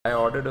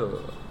ordered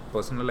a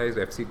personalized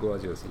FC Goa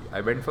jersey.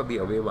 I went for the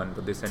away one,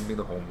 but they sent me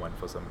the home one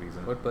for some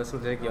reason. What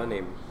person like your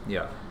name?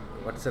 Yeah,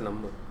 What is the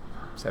number?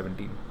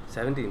 17.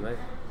 17, right?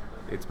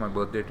 It's my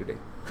birthday today.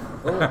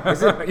 Oh,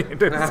 is it?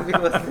 It is. Happy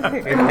birthday.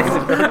 I did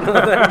not know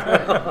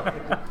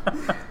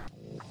that.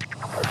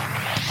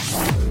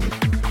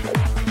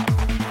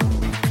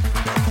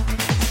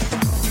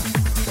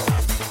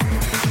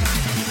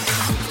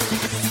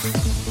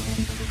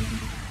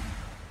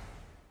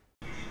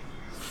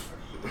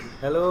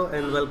 Hello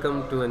and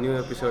welcome to a new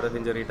episode of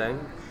Injury Time.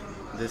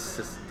 This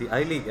is the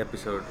I-League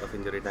episode of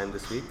Injury Time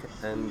this week,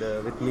 and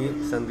with me,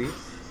 Sandeep,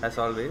 as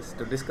always,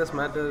 to discuss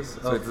matters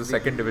So it's the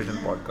second division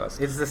podcast.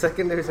 It's the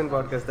second division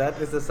podcast. That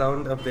is the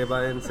sound of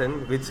Debayan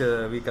Sen, which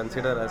we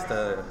consider as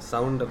the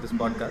sound of this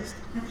podcast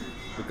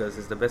because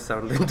it's the best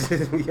sound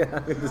that we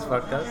have in this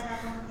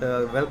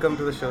podcast. Welcome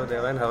to the show,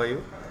 Debayan. How are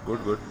you?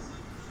 Good.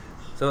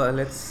 So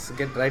let's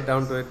get right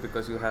down to it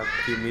because you have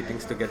a few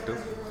meetings to get to.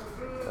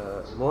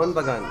 Mohan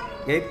Bagan,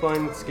 8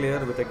 points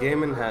clear with a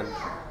game in hand.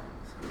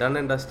 Done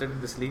and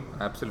dusted this league.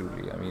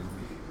 Absolutely. I mean,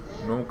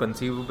 no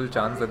conceivable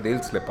chance that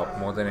they'll slip up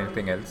more than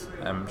anything else.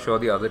 I'm sure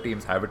the other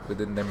teams have it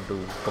within them to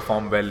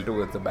perform well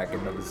towards the back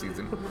end of the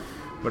season.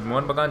 But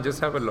Mohan Bagan just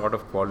have a lot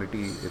of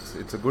quality.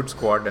 It's a good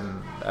squad,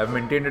 and I've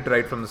maintained it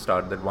right from the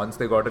start that once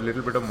they got a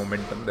little bit of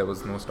momentum, there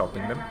was no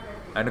stopping them.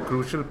 And a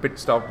crucial pit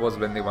stop was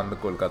when they won the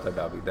Kolkata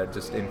derby. That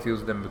just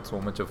infused them with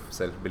so much of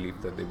self-belief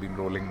that they've been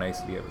rolling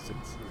nicely ever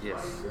since.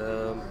 Yes.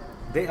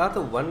 They are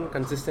the one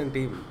consistent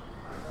team.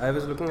 I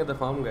was looking at the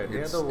form guide.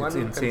 They are the one It's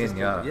insane,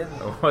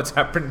 consistent. What's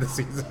happened this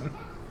season?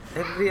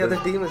 Every other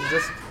team is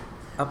just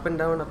up and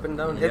down, up and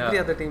down. Yeah. Every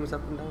other team is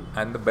up and down.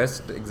 And the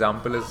best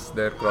example is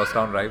their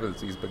crosstown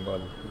rivals, East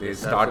Bengal. They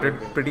started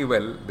pretty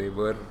well. They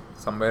were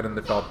somewhere in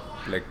the top,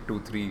 like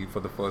 2-3 for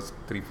the first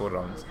 3-4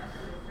 rounds.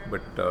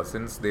 But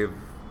since they've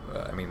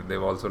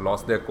also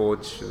lost their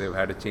coach. They've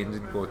had a change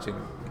in coaching.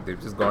 They've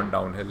just gone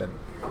downhill, and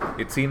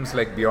it seems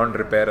like beyond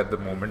repair at the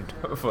moment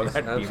for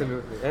that team.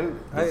 Absolutely. And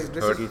This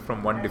hurdle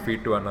from one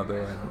defeat to another,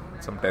 and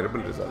some terrible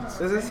results.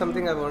 this is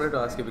something I wanted to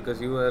ask you because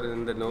you are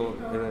in the know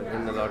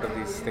in a lot of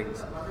these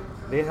things.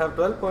 They have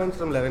 12 points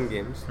from 11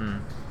 games.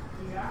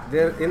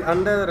 They're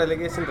under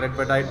relegation threat,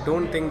 but I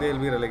don't think they'll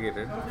be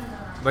relegated.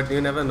 But you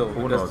never know.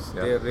 Who because knows?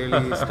 Yeah. They're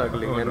really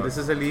struggling, Who and knows? this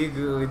is a league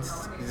which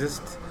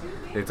just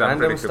It's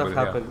random stuff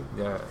unpredictable. happen.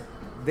 Yeah.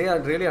 They are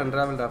really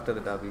unraveled after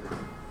the derby,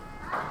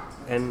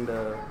 and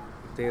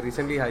they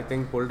recently, I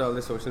think, pulled all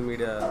the social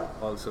media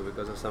also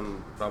because of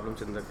some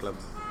problems in the club.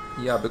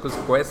 Yeah, because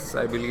Quest,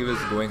 I believe, is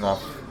going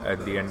off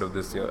at the end of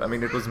this year. I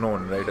mean, it was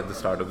known right at the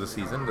start of the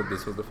season that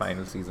this was the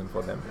final season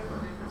for them.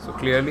 So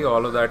clearly,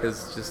 all of that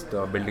is just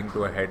building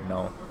to a head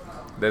now.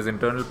 There's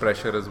internal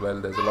pressure as well.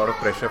 There's a lot of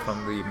pressure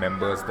from the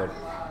members that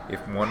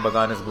if Mohan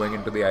Bagan is going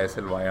into the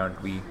ISL, why aren't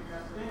we?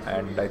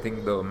 And I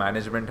think the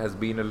management has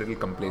been a little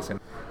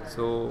complacent.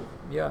 So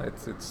yeah,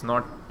 it's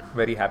not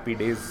very happy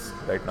days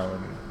right now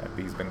at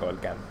the East Bengal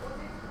camp.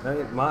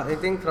 I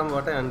think from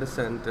what I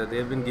understand, they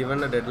have been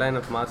given a deadline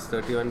of March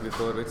 31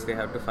 before which they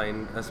have to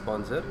find a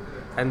sponsor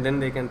and then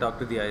they can talk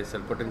to the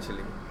ISL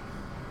potentially.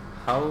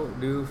 How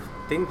do you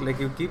think, like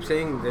you keep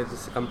saying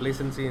there's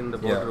complacency in the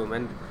boardroom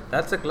and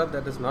that's a club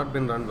that has not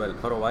been run well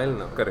for a while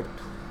now. Correct.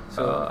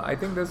 So I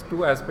think there's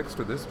two aspects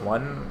to this.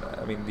 One,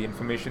 I mean, the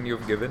information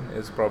you've given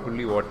is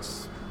probably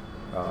what's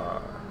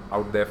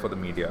out there for the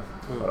media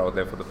or out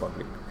there for the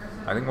public.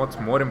 I think what's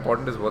more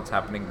important is what's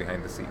happening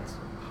behind the scenes.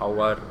 How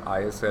are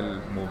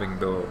ISL moving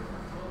the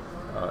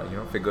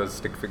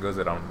stick figures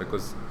around,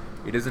 because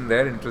it is in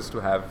their interest to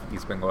have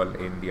East Bengal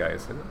in the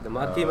ISL. The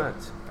marquee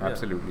match.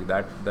 Absolutely.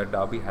 That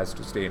derby has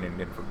to stay in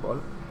Indian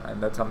football,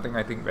 and that's something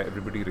I think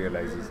everybody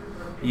realizes.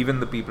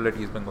 Even the people at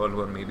East Bengal who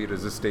are maybe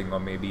resisting or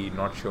maybe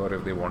not sure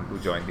if they want to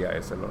join the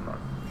ISL or not.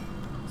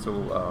 So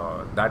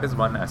that is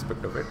one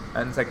aspect of it.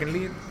 And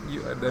secondly,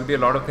 there'll be a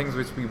lot of things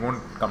which we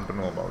won't come to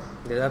know about.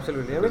 Yeah,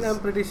 absolutely. I mean, I'm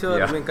pretty sure,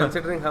 Yeah. I mean,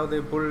 considering how they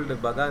pulled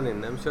Bagan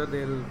in, I'm sure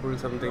they'll pull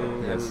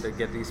something and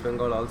get East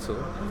Bengal also.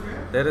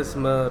 There is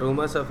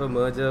rumors of a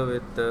merger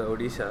with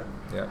Odisha.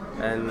 Yeah.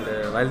 And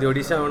while the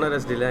Odisha owner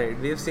has denied,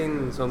 we've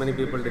seen so many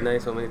people deny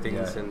so many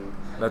things. Yeah. And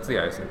That's the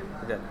ISL.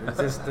 yeah, it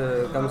just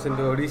comes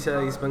into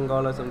Odisha, East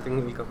Bengal or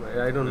something will come.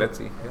 I don't know. Let's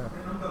see. Yeah.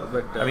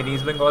 But I mean,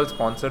 East Bengal is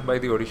sponsored by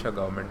the Odisha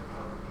government.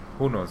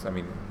 Who knows? I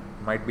mean,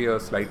 might be a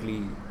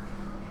slightly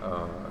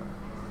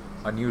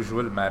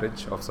unusual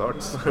marriage of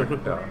sorts,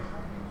 but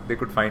they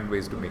could find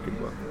ways to make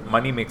it work.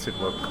 Money makes it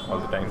work all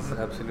the time.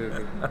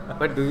 absolutely.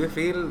 But do you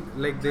feel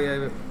like they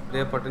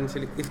are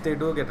potentially, if they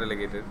do get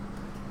relegated,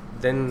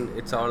 then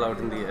it's all out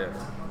in the air?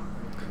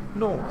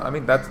 No, I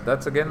mean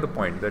that's again the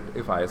point, that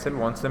if ISL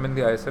wants them in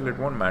the ISL, it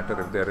won't matter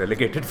if they're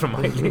relegated from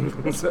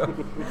I-League. So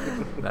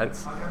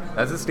that's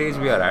the stage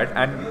we are at.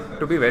 And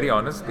to be very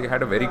honest, they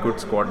had a very good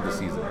squad this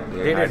season.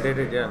 They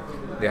did, yeah.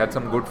 They had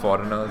some good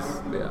foreigners.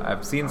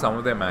 I've seen some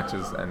of their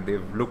matches and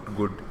they've looked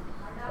good.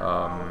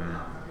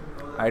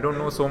 I don't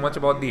know so much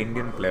about the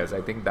Indian players.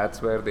 I think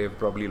that's where they've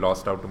probably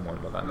lost out to Mohan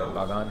Bagan.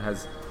 Bagan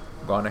has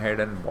gone ahead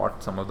and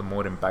bought some of the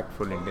more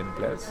impactful Indian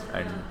players,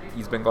 and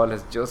East Bengal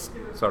has just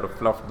sort of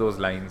fluffed those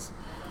lines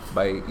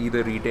by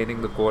either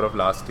retaining the core of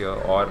last year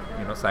or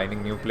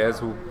signing new players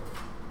who,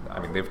 I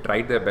mean, they've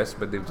tried their best,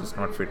 but they've just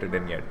not fitted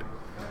in yet.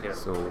 Yeah.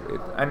 So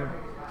and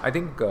I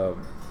think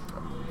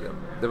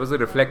there was a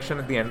reflection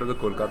at the end of the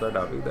Kolkata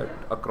derby that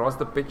across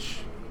the pitch,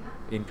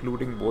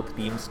 including both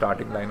teams'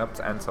 starting lineups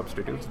and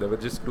substitutes, there were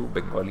just 2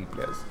 Bengali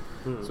players.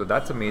 So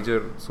that's a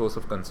major source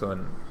of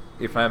concern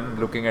if I'm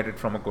looking at it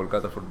from a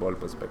Kolkata football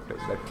perspective.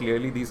 That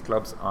clearly these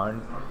clubs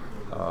aren't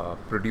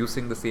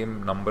producing the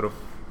same number of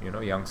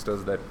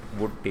youngsters that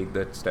would take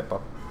that step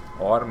up,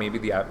 or maybe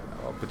the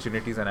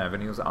opportunities and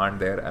avenues aren't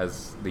there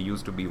as they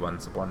used to be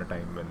once upon a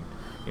time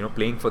when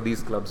playing for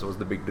these clubs was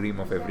the big dream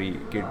of every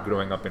kid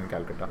growing up in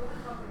Calcutta.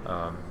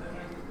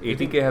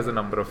 ATK has a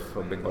number of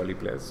Bengali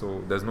players,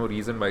 so there's no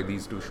reason why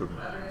these 2 shouldn't.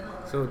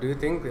 So do you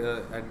think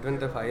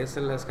advent of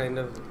ISL has kind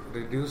of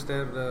reduced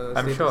their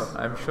I'm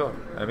status? sure.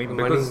 I mean,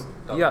 Money because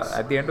talks.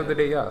 at the end of the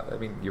day, I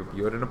mean,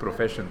 you're in a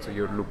profession, so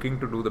you're looking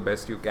to do the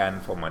best you can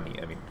for money.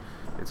 I mean,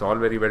 it's all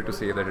very well to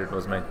say that it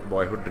was my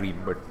boyhood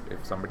dream, but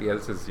if somebody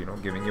else is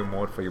giving you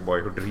more for your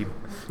boyhood dream,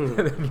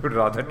 then you'd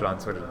rather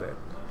transfer it there.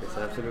 It's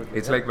absolutely.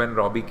 It's like when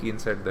Robbie Keane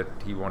said that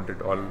he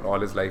wanted all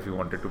his life he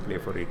wanted to play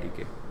for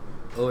ATK.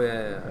 Oh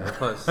yeah, of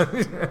course.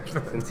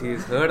 Since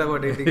he's heard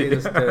about ATK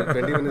just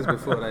 20 minutes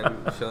before, I'm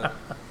sure.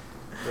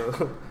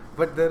 So,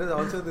 but there is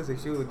also this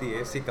issue with the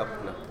AFC Cup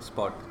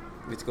spot,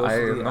 which goes I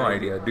to have the no ILE.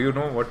 idea. Do you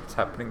know what's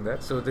happening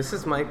there? So this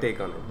is my take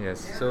on it.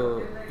 Yes.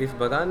 So if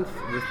Bagan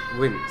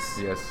wins,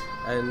 Yes.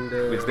 and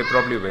Which they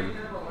probably will.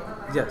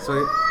 yeah,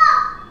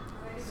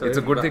 It's a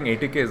if good thing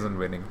ATK isn't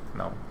winning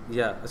now.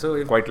 Yeah, so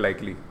if Quite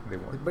likely they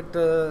won't. But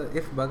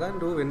if Bagan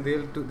do win, they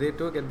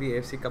too get the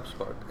AFC Cup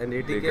spot, and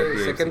get ATK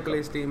the second AFC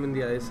place team in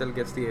the ISL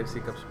gets the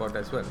AFC Cup spot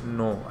as well.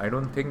 No, I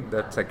don't think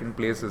that second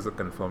place is a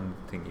confirmed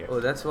thing yet. Oh,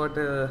 that's what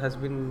has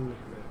been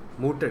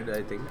mooted,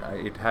 I think.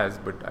 It has,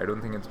 but I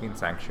don't think it's been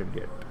sanctioned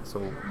yet.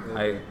 So,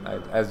 I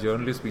as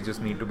journalists, we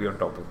just need to be on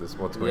top of this.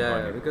 What's going on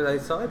Yeah, here? because I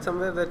saw it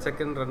somewhere that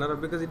second runner-up,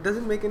 because it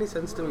doesn't make any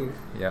sense to me.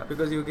 Yeah.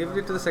 Because you give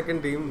it to the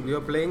second team, you're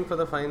playing for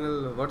the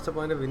final. What's the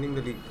point of winning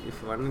the league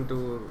if 1 and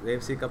 2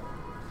 AFC Cup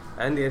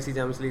and the AFC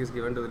Champions League is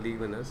given to the league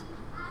winners?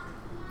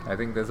 I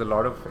think there's a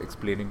lot of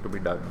explaining to be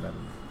done. And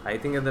I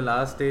think at the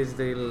last stage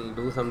they'll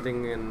do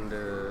something and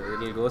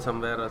it'll go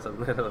somewhere or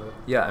somewhere.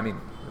 yeah, I mean,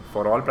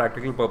 for all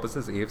practical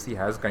purposes, AFC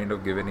has kind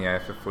of given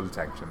AIFF full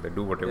sanction. They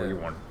do whatever you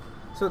want.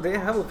 So they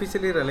have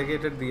officially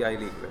relegated the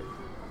I-League, right?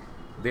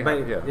 They By-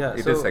 have, yeah,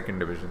 it so- is second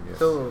division, yes.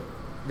 So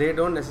they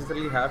don't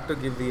necessarily have to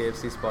give the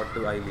AFC spot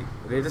to I-League.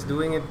 They're just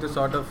doing it to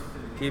sort of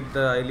keep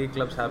the I-League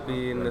clubs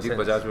happy in a Ajit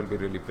sense. Bajaj will be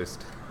really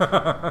pissed.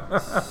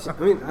 I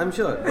mean, I'm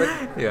sure. But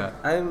Yeah.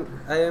 I am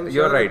You're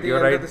sure right, at the you're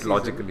end of right the season,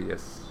 logically,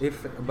 yes.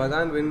 if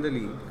Bagan win the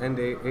league and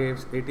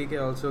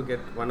ATK also get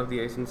one of the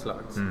Asian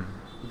slots,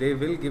 they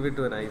will give it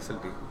to an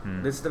ISL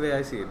team. This is the way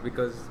I see it,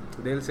 because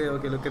they'll say,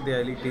 okay, look at the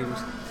I-League teams.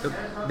 Look,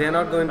 they're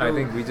not going to I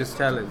think we just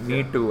challenge.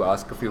 need to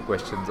ask a few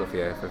questions of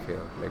AIFF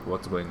here, like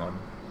what's going on.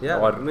 Yeah,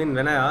 Or I mean,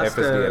 when I asked,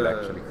 FSDL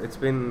actually. it's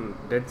been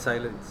dead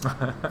silence.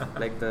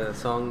 Like the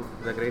song,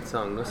 the great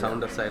song, no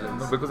Sound of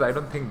Silence. No, because I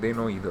don't think they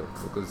know either.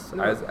 Because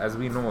as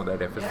we know that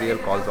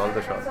FSDL calls all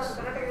the shots.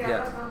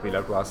 Yeah, We'll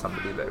have to ask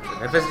somebody there.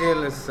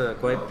 FSDL is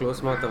quite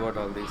close mouth about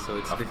all these, so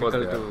it's Of course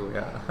difficult they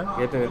to are,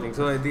 get anything.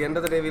 So at the end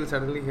of the day, we'll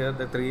suddenly hear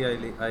the 3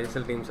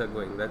 ISL teams are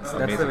going. That's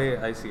the Amazing. way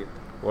I see it.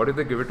 What if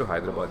they give it to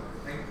Hyderabad?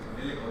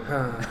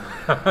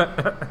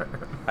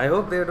 I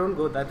hope they don't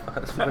go that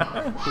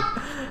far.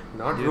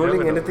 Not You ruling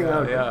never know. anything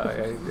out. Yeah,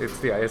 it's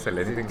the ISL.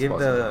 Anything's Give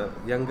possible.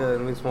 the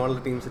younger, smaller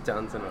teams a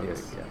chance and all.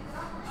 Yes. Like,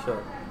 yeah.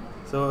 Sure.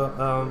 So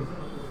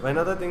one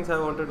other things I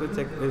wanted to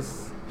check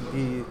is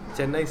the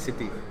Chennai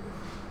City.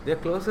 They are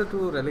closer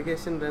to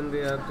relegation than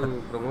they are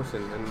to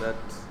promotion, and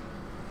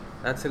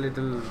that's a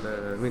little.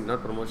 I mean,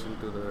 not promotion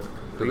to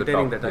the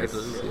retaining top, the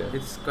title. yes, yeah.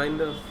 It's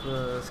kind of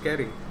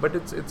scary. But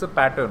it's a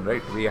pattern,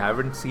 right? We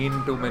haven't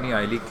seen too many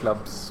I-League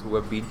clubs who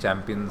have been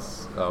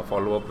champions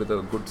follow up with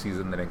a good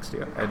season the next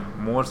year, and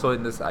more so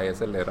in this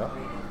ISL era,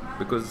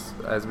 because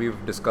as we've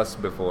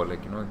discussed before, like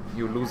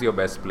you lose your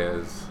best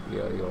players,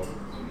 your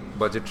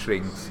budget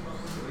shrinks,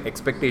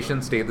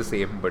 expectations stay the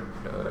same, but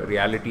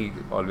reality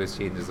always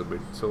changes a bit.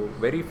 So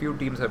very few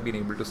teams have been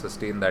able to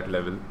sustain that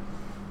level.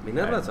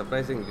 Minerva,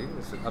 surprisingly,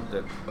 is up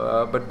there.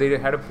 But they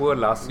had a poor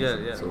last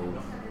season. Yeah. So,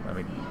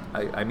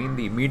 I mean,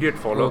 the immediate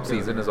follow-up Okay,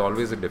 season yeah. is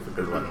always a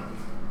difficult one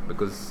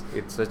because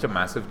it's such a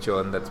massive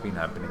churn that's been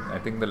happening. I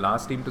think the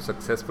last team to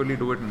successfully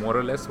do it more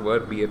or less were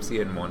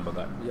BFC and Mohun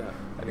Bagan. Yeah.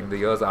 I think the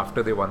years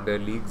after they won their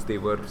leagues, they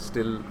were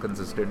still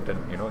consistent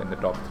and in the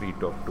top 3,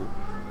 top 2.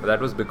 But that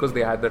was because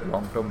they had that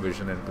long-term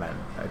vision and plan.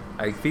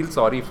 I feel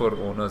sorry for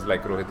owners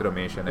like Rohit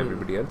Ramesh and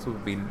everybody else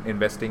who've been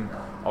investing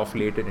off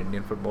late in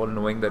Indian football,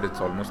 knowing that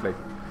it's almost like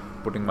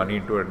putting money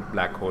into a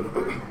black hole.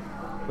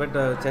 But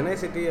Chennai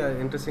City,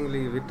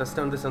 interestingly, we touched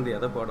on this on the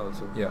other pod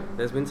also. Yeah.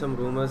 There's been some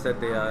rumors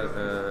that they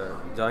are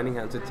joining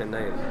hands with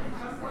Chennai.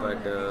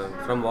 But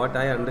from what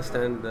I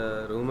understand,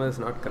 the rumor is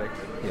not correct.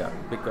 Yeah.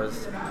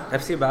 Because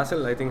FC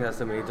Basel, I think,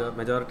 has a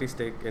majority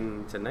stake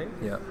in Chennai.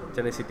 Yeah.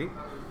 Chennai City.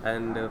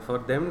 And for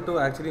them to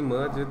actually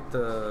merge with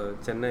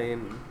Chennai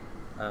in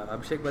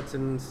Abhishek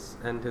Bachchan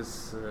and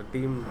his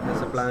team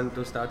has a plan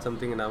to start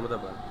something in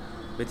Ahmedabad,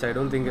 which I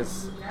don't think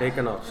is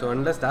taken off. So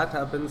unless that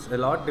happens, a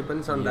lot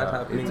depends on that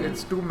happening.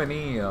 It's too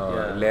many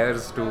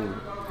layers to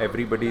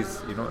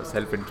everybody's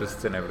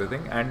self-interests and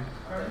everything. And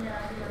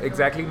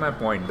exactly my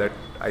point that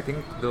I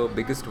think the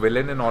biggest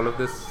villain in all of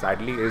this,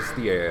 sadly, is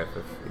the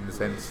AIFF. In the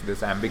sense,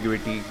 this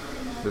ambiguity,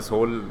 this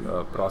whole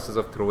process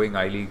of throwing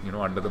I-League,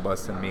 under the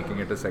bus and making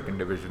it a second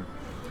division.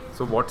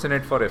 So what's in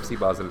it for FC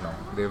Basel now?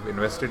 They've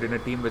invested in a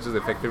team which is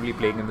effectively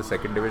playing in the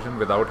second division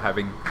without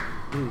having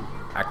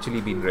actually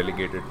been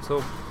relegated.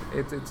 So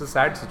it's a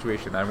sad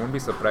situation. I won't be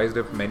surprised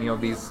if many of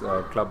these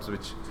clubs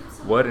which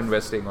were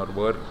investing or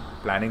were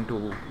planning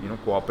to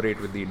cooperate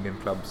with the Indian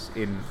clubs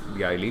in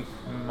the I-League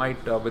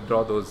might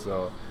withdraw those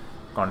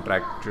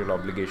contractual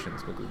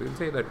obligations, because they'll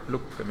say that,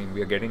 look,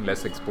 we are getting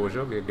less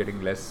exposure, we are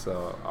getting less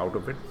out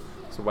of it,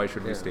 so why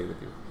should we stay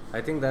with you? I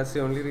think that's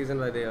the only reason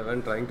why they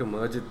aren't trying to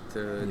merge it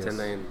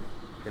Chennai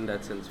in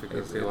that sense,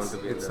 because they want to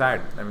be. It's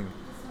sad.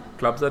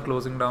 Clubs are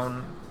closing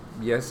down.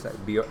 Yes,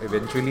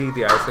 eventually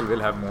the ISL will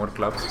have more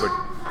clubs, but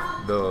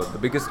the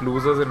biggest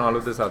losers in all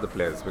of this are the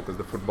players, because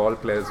the football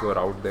players who are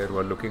out there who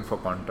are looking for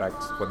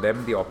contracts, for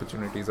them the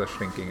opportunities are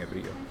shrinking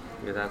every year.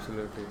 Yes,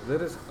 absolutely.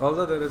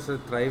 Although there is a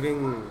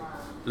thriving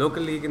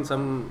local league in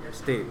some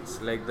states,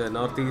 like the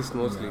Northeast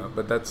mostly. Yeah,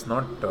 but that's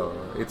not.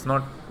 It's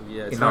not.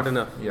 It's enough. not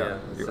enough. Yeah.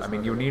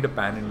 You need a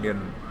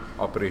pan-Indian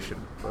operation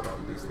for all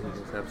these things.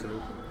 Yes,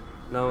 absolutely.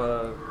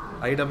 Now,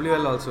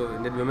 IWL also,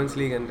 Indian Women's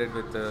League ended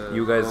with.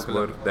 You guys Gokulam,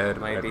 were there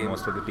my at team.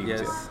 most of the teams.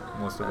 Yes. Yeah,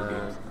 most of the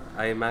teams.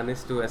 I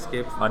managed to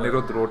escape.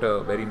 Anirudh wrote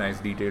a very nice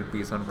detailed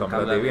piece on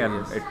Kamla Devi,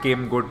 and it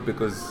came good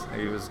because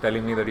he was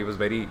telling me that he was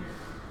very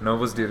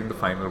nervous during the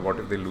final. What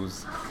if they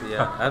lose?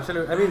 Yeah,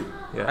 absolutely.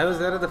 I was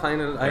there at the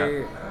final.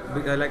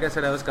 Like I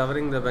said, I was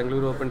covering the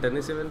Bangalore Open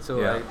tennis event.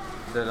 So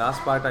the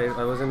last part,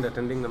 I wasn't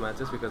attending the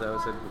matches because I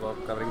was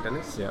covering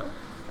tennis. Yeah.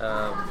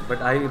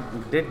 But I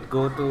did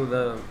go to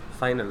the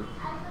final.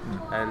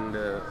 And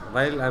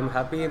while I'm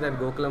happy that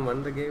Gokulam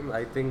won the game,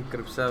 I think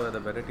Kripsa were the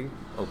better team.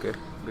 Okay.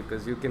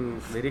 Because you can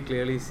very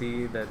clearly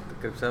see that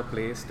Kripsa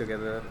plays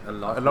together a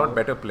lot more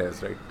better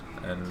players, right?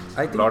 And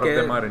I a lot of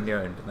them are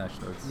India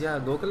internationals. Yeah,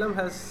 Gokulam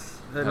has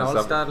an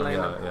all-star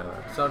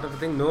lineup sort of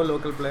thing. No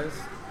local players.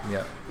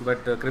 Yeah.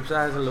 But Kripsa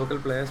has a local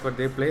players, but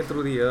they play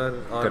through the year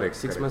or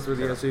 6 months through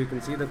the year, so you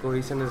can see the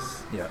cohesion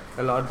is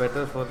a lot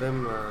better for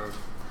them.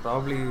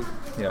 Probably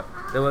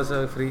there was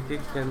a free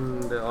kick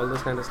and all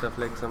those kind of stuff,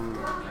 like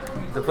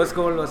the first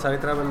goal was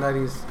Savitra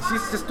Bandari's.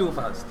 She's just too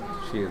fast.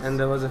 She is. And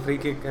there was a free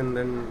kick and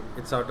then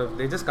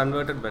they just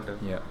converted better.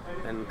 Yeah.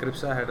 And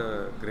Kripsa had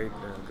a great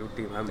good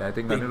team. I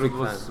think Anirudh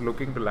was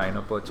looking to line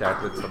up a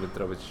chat with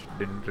Savitra, which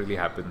didn't really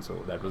happen, so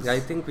that was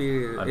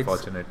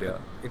unfortunate.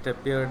 It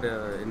appeared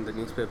in the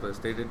newspapers.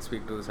 They did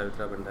speak to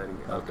Savitra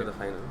Bandari after the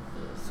final.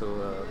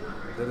 So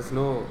there is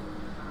no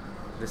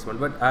this one.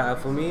 But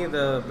for me,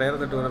 the player of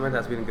the tournament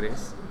has been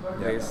Grace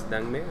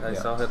Dangne. I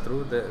saw her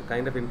through the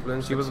kind of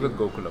influence. She was with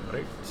Gokulam,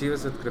 right? She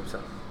was with Kripsa.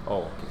 Oh,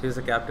 okay. She was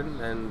the captain,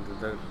 and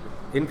the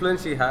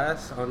influence she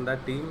has on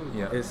that team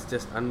is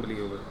just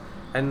unbelievable.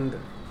 And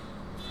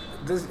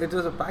it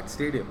was a packed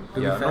stadium.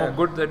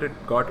 Good that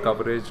it got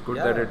coverage, good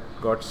that it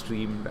got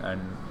streamed,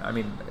 and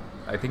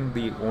I think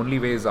the only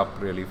way is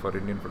up really for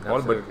Indian football.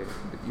 Absolutely.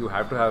 But you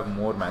have to have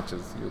more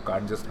matches. You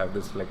can't just have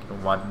this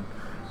 1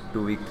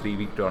 2-week,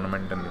 3-week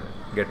tournament and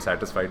get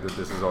satisfied that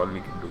this is all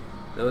we can do.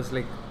 There was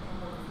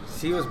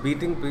she was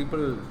beating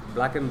people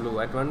black and blue.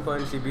 At one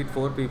point, she beat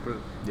 4 people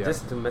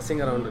just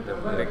messing around with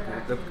them.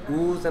 The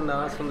oohs and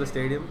ahs from the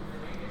stadium.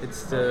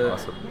 It's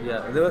awesome.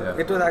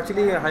 It was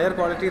actually a higher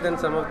quality than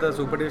some of the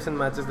Super Division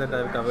matches that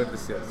I've covered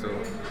this year. So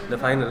the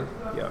final.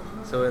 Yeah.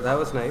 So that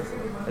was nice.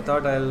 I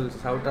thought I'll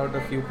shout out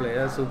a few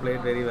players who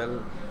played very well.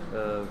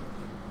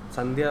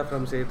 Sandhya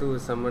from Setu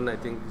is someone I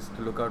think is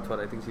to look out for.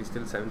 I think she's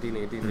still 17,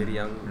 18, very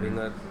young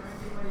winger.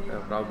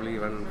 Probably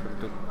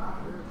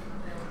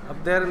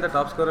up there in the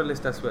top scorer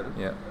list as well.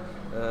 Yeah.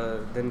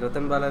 Then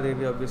Ratan Bala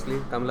Devi, obviously,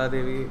 Kamla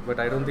Devi, but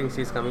I don't think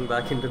she's coming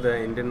back into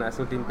the Indian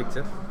national team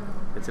picture.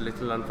 It's a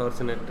little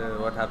unfortunate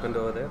what happened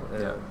over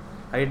there.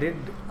 I did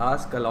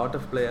ask a lot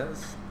of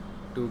players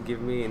to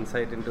give me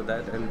insight into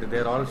that, and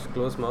they're all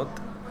close-mouthed.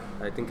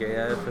 I think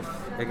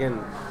AIFF, again,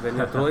 when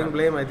you're throwing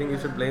blame, I think you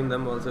should blame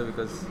them also,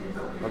 because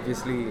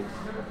obviously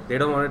they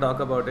don't want to talk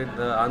about it.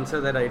 The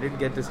answer that I did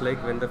get is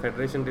when the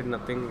federation did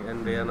nothing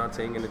and they are not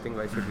saying anything,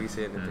 why should we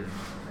say anything?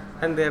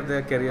 And they have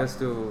their careers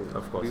to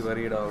be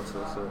worried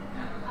also, so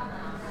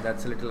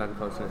that's a little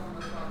unfortunate.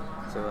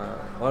 So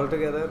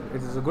altogether,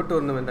 it is a good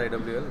tournament,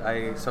 IWL.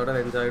 I sort of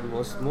enjoyed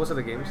most of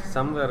the games.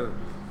 Some were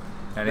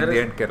And in the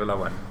end, Kerala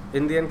won.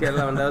 In the end,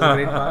 Kerala won. That was a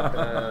great part.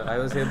 I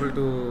was able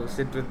to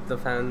sit with the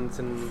fans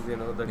and the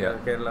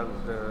Kerala.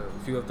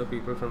 Few of the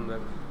people from the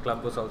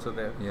club was also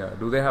there. Yeah.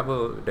 Do they have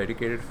a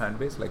dedicated fan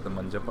base like the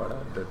Manjapada?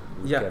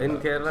 Yeah, in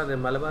Kerala, the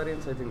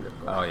Malabarians, I think they're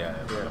called. Oh yeah,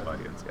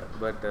 Malabarians. Yeah.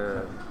 But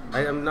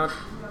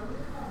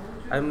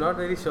I'm not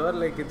very sure.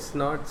 Like, it's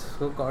not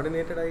so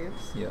coordinated, I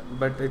guess. Yeah.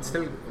 But it's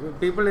still,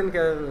 people in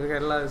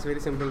Kerala, it's very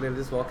simple. They'll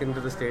just walk into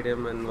the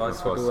stadium and watch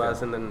for 2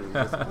 hours and then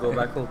just go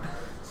back home.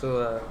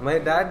 So my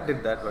dad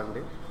did that one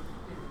day.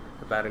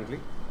 Apparently,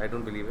 I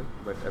don't believe it,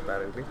 but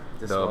apparently,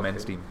 just the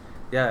men's team.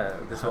 Yeah,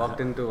 just walked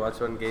in to watch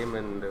one game,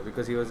 and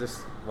because he was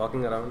just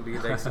walking around, he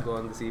likes to go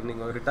on this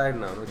evening, or retired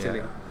now,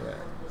 chilling. Yeah.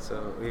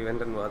 So we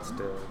went and watched.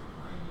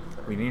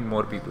 We need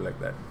more people like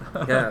that.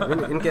 Yeah,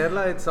 in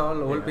Kerala, it's all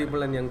old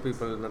people and young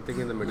people, nothing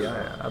in the middle.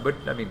 Yeah. But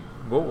I mean,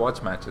 go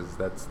watch matches.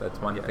 That's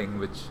one thing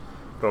which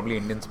probably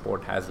Indian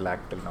sport has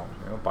lacked till now.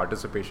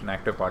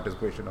 Active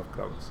participation of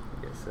crowds.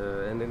 Yes,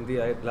 and in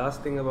the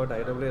last thing about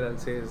IWL, I'll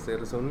say is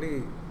there is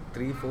only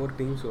 3-4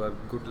 teams who are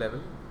good level.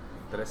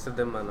 The rest of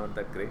them are not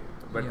that great.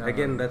 But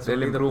again, that's they'll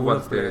only the improve pool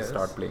once of they players.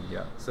 start playing.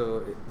 Yeah.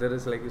 So there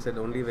is, like you said,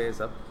 only ways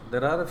up.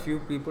 There are a few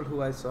people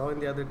who I saw in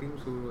the other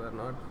teams who are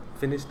not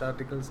finished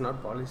articles,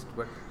 not polished,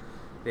 but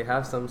they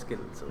have some skill.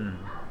 So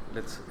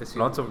let's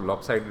assume. Lots of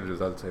lopsided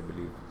results, I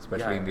believe,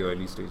 especially in the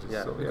early stages.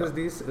 Yeah, so, because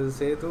these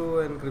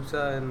Setu and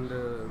Kripsa and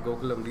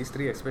Gokulam, these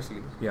three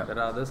especially, there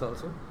are others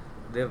also,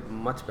 they're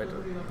much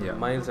better,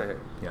 miles ahead.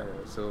 Yeah.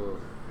 So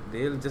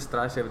they'll just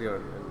thrash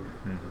everyone.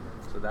 And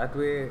so that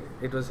way,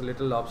 it was a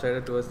little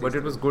lopsided towards. But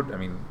it was good. I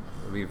mean,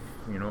 we've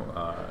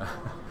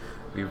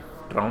we've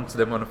trounced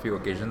them on a few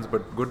occasions,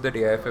 but good that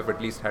AIFF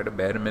at least had a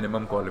bare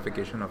minimum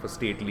qualification of a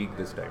state league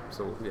this time.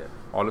 So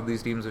all of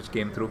these teams which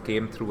came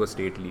through a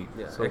state league.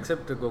 Yeah, so,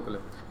 except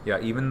Gokulam. Yeah,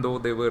 even though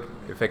they were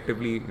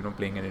effectively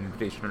playing an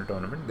invitational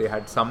tournament, they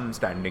had some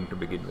standing to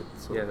begin with.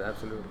 So yes,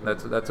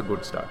 absolutely. That's a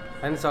good start.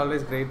 And it's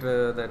always great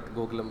that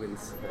Gokulam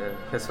wins,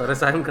 as far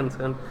as I'm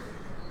concerned.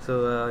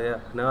 So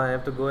now I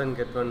have to go and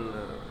get one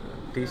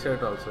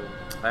T-shirt also.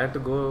 I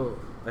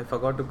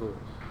forgot to go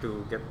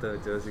to get the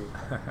jersey.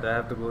 So I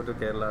have to go to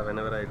Kerala.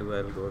 Whenever I do,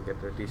 I'll go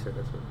get a T-shirt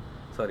as well.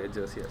 Sorry, a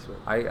jersey as well.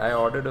 I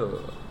ordered a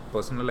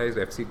personalized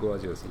FC Goa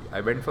jersey.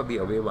 I went for the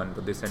away one,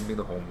 but they sent me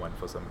the home one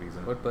for some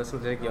reason. What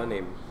personal, like your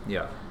name?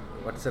 Yeah.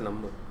 What's the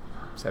number?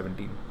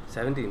 17.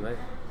 17, right?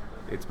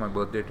 It's my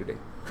birthday today.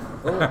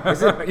 Oh,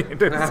 is it?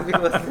 It is. Happy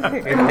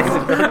birthday. I did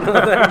not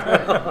know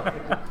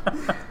that.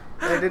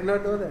 I did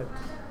not know that.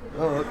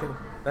 Oh, okay.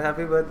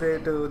 Happy birthday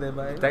to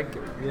Debay. Thank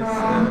you. Yes.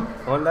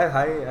 On that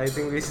high, I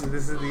think this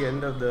is the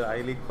end of the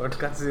I-League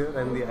podcast here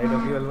and the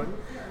IWL one.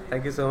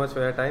 Thank you so much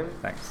for your time.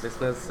 Thanks.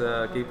 Listeners,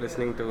 keep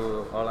listening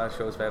to all our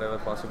shows wherever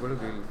possible.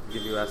 We'll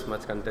give you as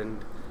much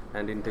content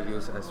and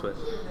interviews as well.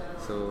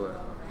 So,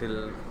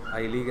 till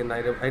I-League and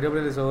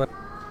IWL is over.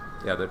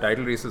 Yeah, the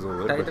title race is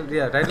over.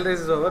 Title race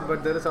is over,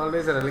 but there is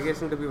always a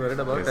relegation to be worried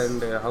about,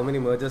 and how many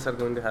mergers are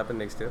going to happen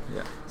next year.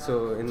 Yeah.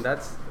 So, in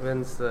that,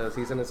 when the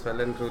season is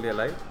well and truly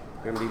alive,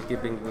 we'll keep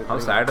How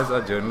sad has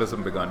our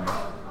journalism become?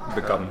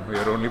 We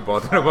are only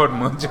bothered about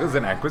mergers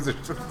and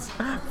acquisitions.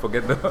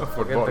 Forget the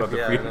football of the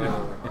field.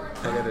 No.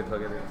 Forget it.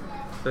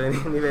 So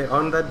anyway,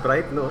 on that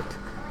bright note,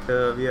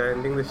 we are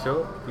ending the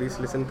show. Please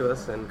listen to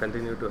us and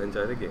continue to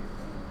enjoy the game.